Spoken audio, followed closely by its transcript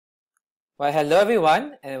Well, hello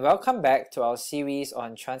everyone, and welcome back to our series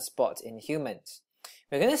on transport in humans.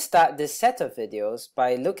 We're going to start this set of videos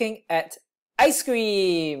by looking at ice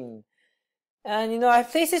cream. And I've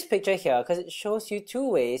placed this picture here because it shows you two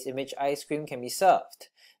ways in which ice cream can be served.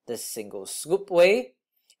 The single scoop way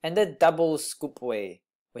and the double scoop way,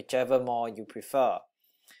 whichever more you prefer.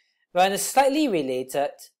 Well, in a slightly related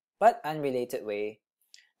but unrelated way,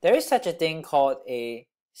 there is such a thing called a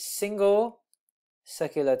single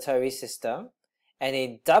circulatory system and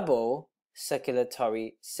a double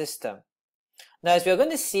circulatory system. Now, as we're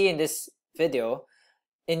going to see in this video,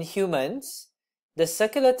 in humans, the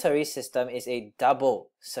circulatory system is a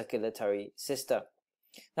double circulatory system.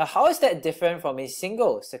 Now, how is that different from a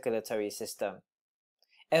single circulatory system?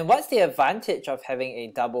 And what's the advantage of having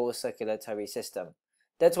a double circulatory system?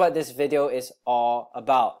 That's what this video is all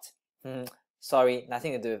about. Sorry,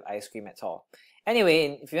 nothing to do with ice cream at all.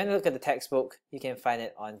 Anyway, if you want to look at the textbook, you can find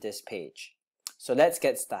it on this page. So let's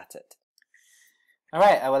get started.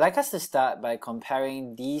 Alright, I would like us to start by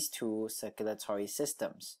comparing these two circulatory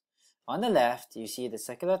systems. On the left, you see the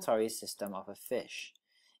circulatory system of a fish,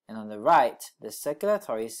 and on the right, the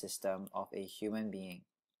circulatory system of a human being.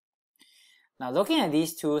 Now, looking at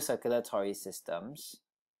these two circulatory systems,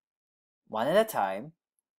 one at a time,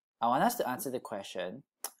 I want us to answer the question,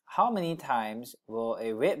 how many times will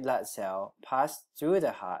a red blood cell pass through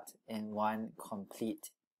the heart in one complete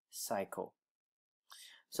cycle?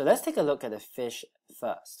 So let's take a look at the fish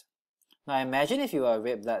first. Now imagine if you were a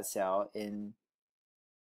red blood cell in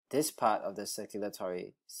this part of the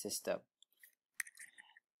circulatory system.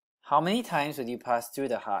 How many times would you pass through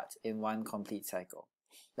the heart in one complete cycle?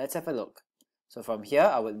 Let's have a look. So from here,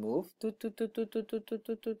 I would move through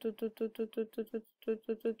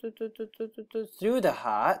the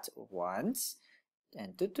heart once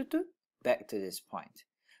and back to this point.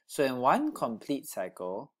 So in one complete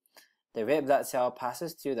cycle, the red blood cell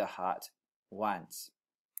passes through the heart once.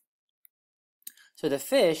 So the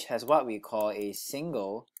fish has what we call a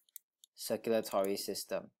single circulatory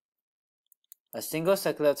system. A single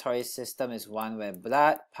circulatory system is one where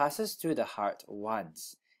blood passes through the heart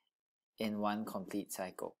once in one complete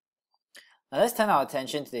cycle. Now let's turn our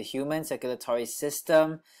attention to the human circulatory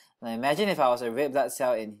system. Now imagine if I was a red blood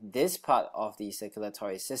cell in this part of the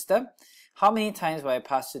circulatory system. How many times will I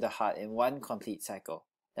pass through the heart in one complete cycle?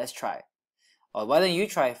 Let's try. Or why don't you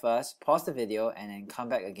try first, pause the video, and then come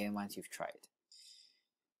back again once you've tried.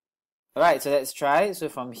 Alright, so let's try. So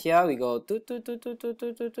from here we go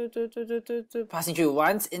passing through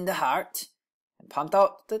once in the heart. Pumped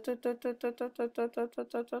out,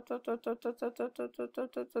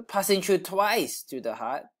 passing through twice through the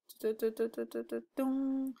heart,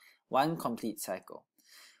 one complete cycle.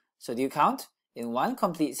 So do you count? In one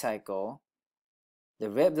complete cycle, the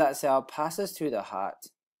red blood cell passes through the heart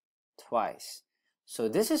twice. So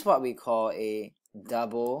this is what we call a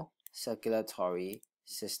double circulatory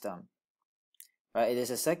system. Right? It is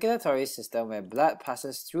a circulatory system where blood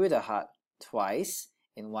passes through the heart twice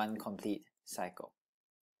in one complete cycle.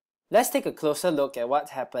 Let's take a closer look at what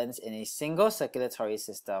happens in a single circulatory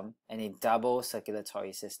system and a double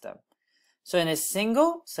circulatory system. So in a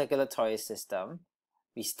single circulatory system,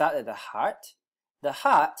 we start at the heart. The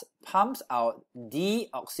heart pumps out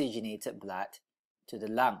deoxygenated blood to the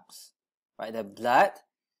lungs. Right? The blood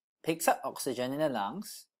picks up oxygen in the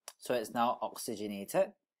lungs, so it's now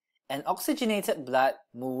oxygenated. And oxygenated blood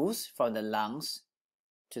moves from the lungs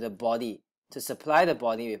to the body to supply the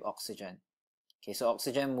body with oxygen. Okay, so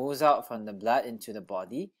oxygen moves out from the blood into the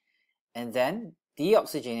body, and then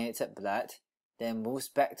deoxygenated blood then moves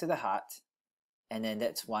back to the heart, and then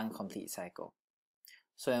that's one complete cycle.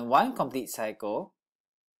 So in one complete cycle,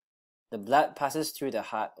 the blood passes through the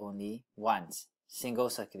heart only once, single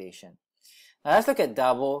circulation. Now let's look at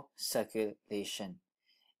double circulation.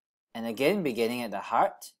 And again, beginning at the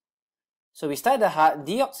heart. So we start the heart,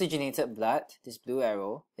 deoxygenated blood, this blue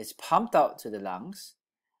arrow, is pumped out to the lungs.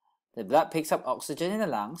 The blood picks up oxygen in the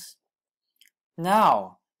lungs.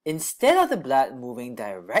 Now, instead of the blood moving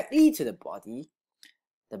directly to the body,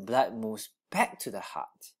 the blood moves back to the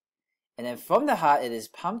heart. And then from the heart, it is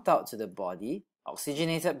pumped out to the body,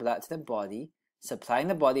 oxygenated blood to the body, supplying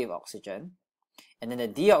the body with oxygen. And then the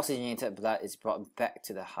deoxygenated blood is brought back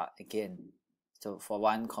to the heart again. So for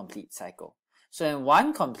one complete cycle. So in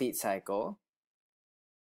one complete cycle,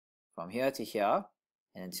 from here to here,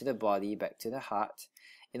 and then to the body, back to the heart,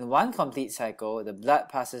 in one complete cycle, the blood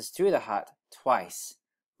passes through the heart twice,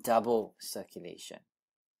 double circulation.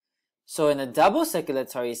 So in a double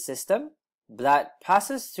circulatory system, blood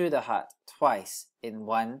passes through the heart twice in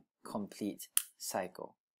one complete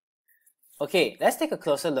cycle. Okay, let's take a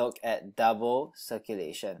closer look at double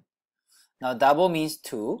circulation. Now double means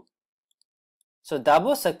two. So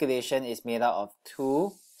double circulation is made up of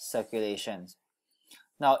two circulations.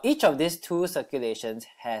 Now each of these two circulations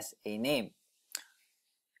has a name.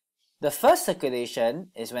 The first circulation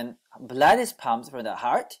is when blood is pumped from the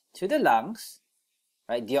heart to the lungs,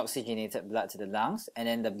 right? Deoxygenated blood to the lungs, and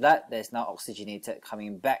then the blood that is now oxygenated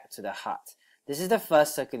coming back to the heart. This is the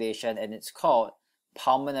first circulation, and it's called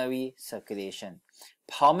pulmonary circulation.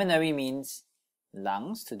 Pulmonary means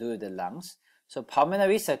lungs, to do with the lungs. So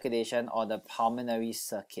pulmonary circulation, or the pulmonary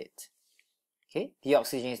circuit. Okay,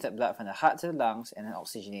 deoxygenated blood from the heart to the lungs, and then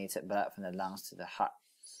oxygenated blood from the lungs to the heart.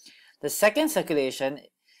 The second circulation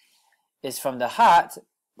is from the heart,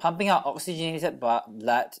 pumping out oxygenated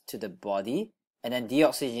blood to the body, and then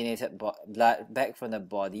deoxygenated blood back from the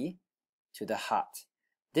body to the heart.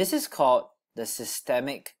 This is called the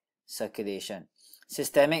systemic circulation.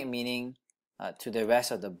 Systemic meaning to the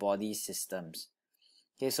rest of the body systems.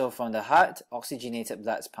 Okay, so from the heart, oxygenated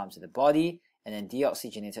blood is pumped to the body, and then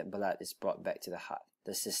deoxygenated blood is brought back to the heart.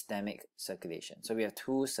 The systemic circulation. So we have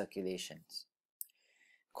two circulations.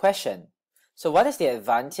 Question. So what is the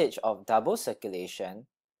advantage of double circulation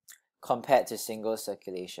compared to single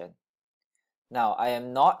circulation? Now, I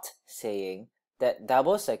am not saying that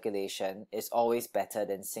double circulation is always better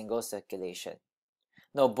than single circulation.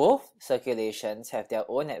 No, both circulations have their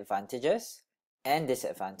own advantages and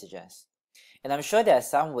disadvantages. And I'm sure there are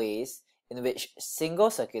some ways in which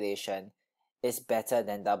single circulation is better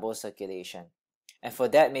than double circulation. And for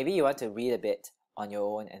that, maybe you want to read a bit on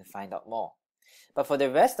your own and find out more. But for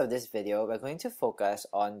the rest of this video, we're going to focus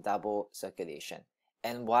on double circulation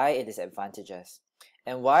and why it is advantageous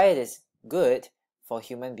and why it is good for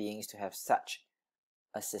human beings to have such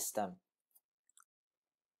a system.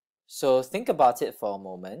 So think about it for a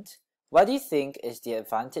moment. What do you think is the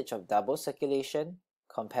advantage of double circulation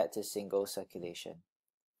compared to single circulation?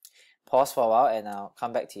 Pause for a while and I'll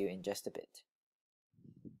come back to you in just a bit.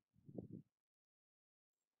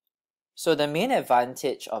 So the main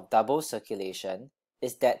advantage of double circulation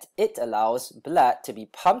is that it allows blood to be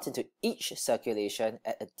pumped into each circulation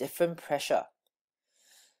at a different pressure.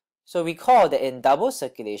 So recall that in double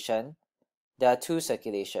circulation, there are two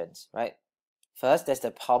circulations, right? First, there's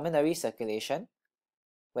the pulmonary circulation,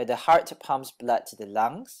 where the heart pumps blood to the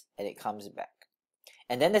lungs and it comes back.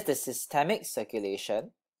 And then there's the systemic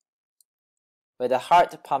circulation, where the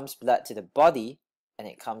heart pumps blood to the body and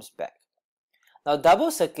it comes back. Now, double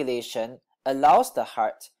circulation allows the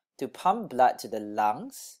heart to pump blood to the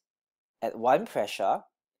lungs at one pressure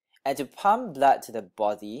and to pump blood to the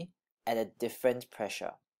body at a different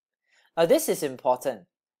pressure. Now, this is important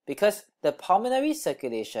because the pulmonary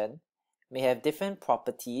circulation may have different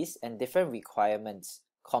properties and different requirements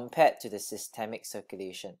compared to the systemic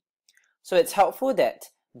circulation. So it's helpful that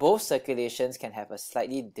both circulations can have a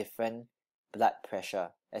slightly different blood pressure,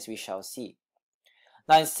 as we shall see.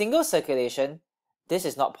 Now, in single circulation, this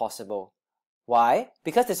is not possible. Why?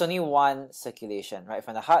 Because there's only one circulation, right?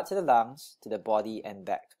 From the heart to the lungs, to the body and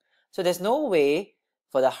back. So there's no way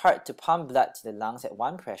for the heart to pump blood to the lungs at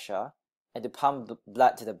one pressure and to pump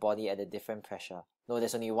blood to the body at a different pressure. No,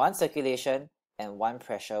 there's only one circulation and one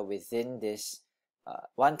pressure within this,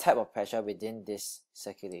 one type of pressure within this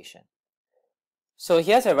circulation. So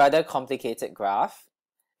here's a rather complicated graph,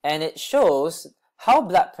 and it shows how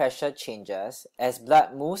blood pressure changes as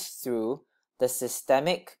blood moves through the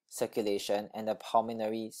systemic circulation and the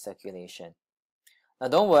pulmonary circulation. Now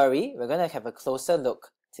don't worry, we're going to have a closer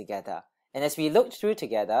look together. And as we look through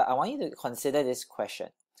together, I want you to consider this question.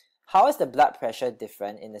 How is the blood pressure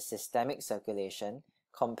different in the systemic circulation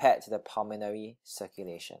compared to the pulmonary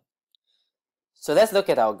circulation? So let's look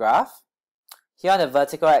at our graph. Here on the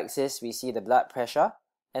vertical axis, we see the blood pressure.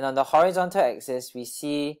 And on the horizontal axis, we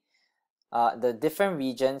see the different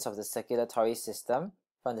regions of the circulatory system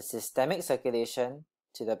from the systemic circulation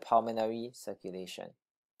to the pulmonary circulation.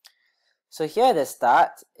 So here at the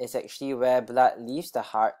start is actually where blood leaves the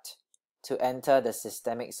heart to enter the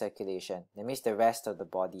systemic circulation. That means the rest of the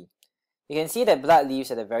body. You can see that blood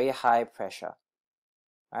leaves at a very high pressure,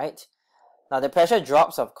 right? Now the pressure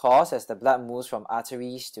drops, of course, as the blood moves from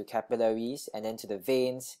arteries to capillaries and then to the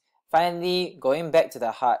veins. Finally, going back to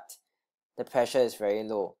the heart, the pressure is very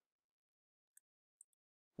low.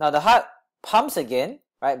 Now the heart pumps again,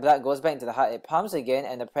 right? Blood goes back into the heart, it pumps again,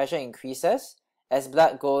 and the pressure increases as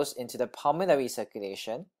blood goes into the pulmonary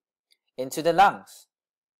circulation, into the lungs,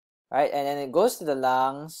 right? And then it goes to the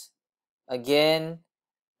lungs. Again,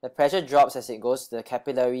 the pressure drops as it goes to the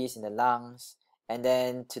capillaries in the lungs, and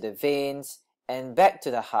then to the veins, and back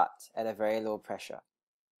to the heart at a very low pressure.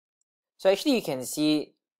 So actually you can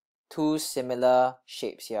see two similar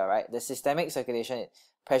shapes here, right? The systemic circulation,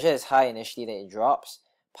 pressure is high initially, then it drops.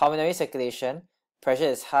 Pulmonary circulation, pressure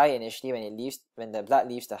is high initially when the blood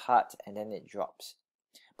leaves the heart, and then it drops.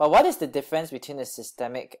 But what is the difference between the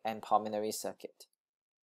systemic and pulmonary circuit?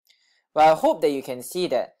 Well, I hope that you can see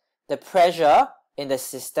that the pressure in the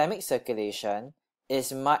systemic circulation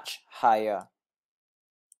is much higher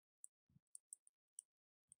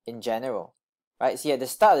in general, right? See, at the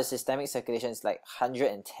start of the systemic circulation is like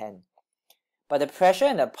 110, but the pressure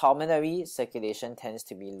in the pulmonary circulation tends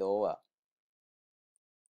to be lower,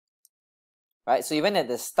 right? So even at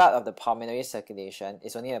the start of the pulmonary circulation,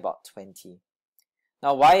 it's only about 20.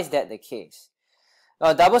 Now, why is that the case?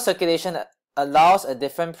 Now, double circulation allows a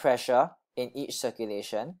different pressure in each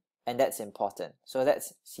circulation, and that's important. So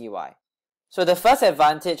let's see why. So the first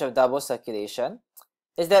advantage of double circulation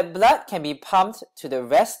is that blood can be pumped to the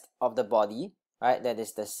rest of the body, right? That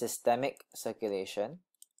is the systemic circulation,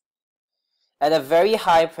 at a very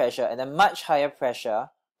high pressure, at a much higher pressure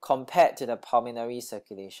compared to the pulmonary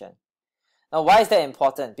circulation. Now, why is that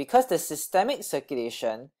important? Because the systemic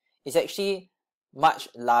circulation is actually much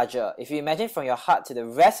larger. If you imagine from your heart to the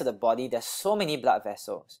rest of the body, there's so many blood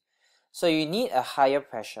vessels. So you need a higher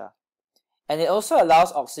pressure. And it also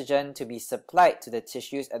allows oxygen to be supplied to the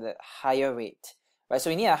tissues at a higher rate, right? So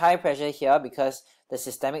we need a high pressure here because the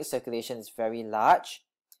systemic circulation is very large,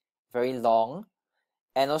 very long,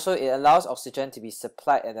 and also it allows oxygen to be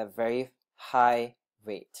supplied at a very high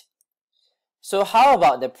rate. So how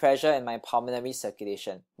about the pressure in my pulmonary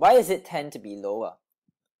circulation? Why does it tend to be lower?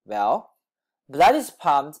 Well, blood is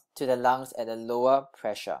pumped to the lungs at a lower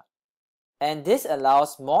pressure, and this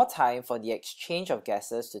allows more time for the exchange of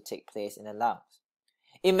gases to take place in the lungs.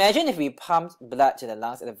 Imagine if we pumped blood to the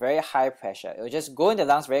lungs at a very high pressure. It will just go in the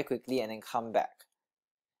lungs very quickly and then come back.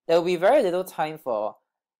 There will be very little time for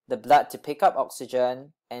the blood to pick up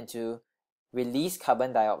oxygen and to release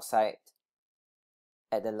carbon dioxide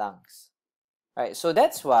at the lungs. Right, so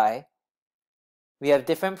that's why we have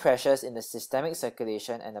different pressures in the systemic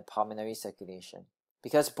circulation and the pulmonary circulation,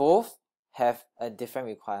 because both have a different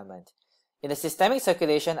requirement. In the systemic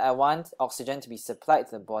circulation, I want oxygen to be supplied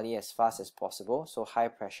to the body as fast as possible, so high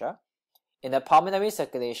pressure. In the pulmonary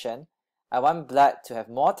circulation, I want blood to have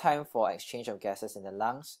more time for exchange of gases in the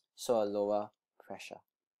lungs, so a lower pressure.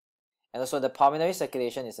 And also the pulmonary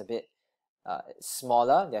circulation is a bit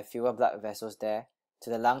smaller. There are fewer blood vessels there to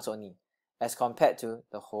the lungs only, as compared to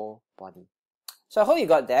the whole body. So I hope you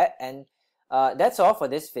got that, and that's all for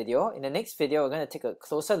this video. In the next video, we're going to take a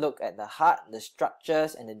closer look at the heart, the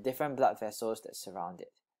structures, and the different blood vessels that surround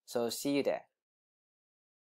it. So see you there.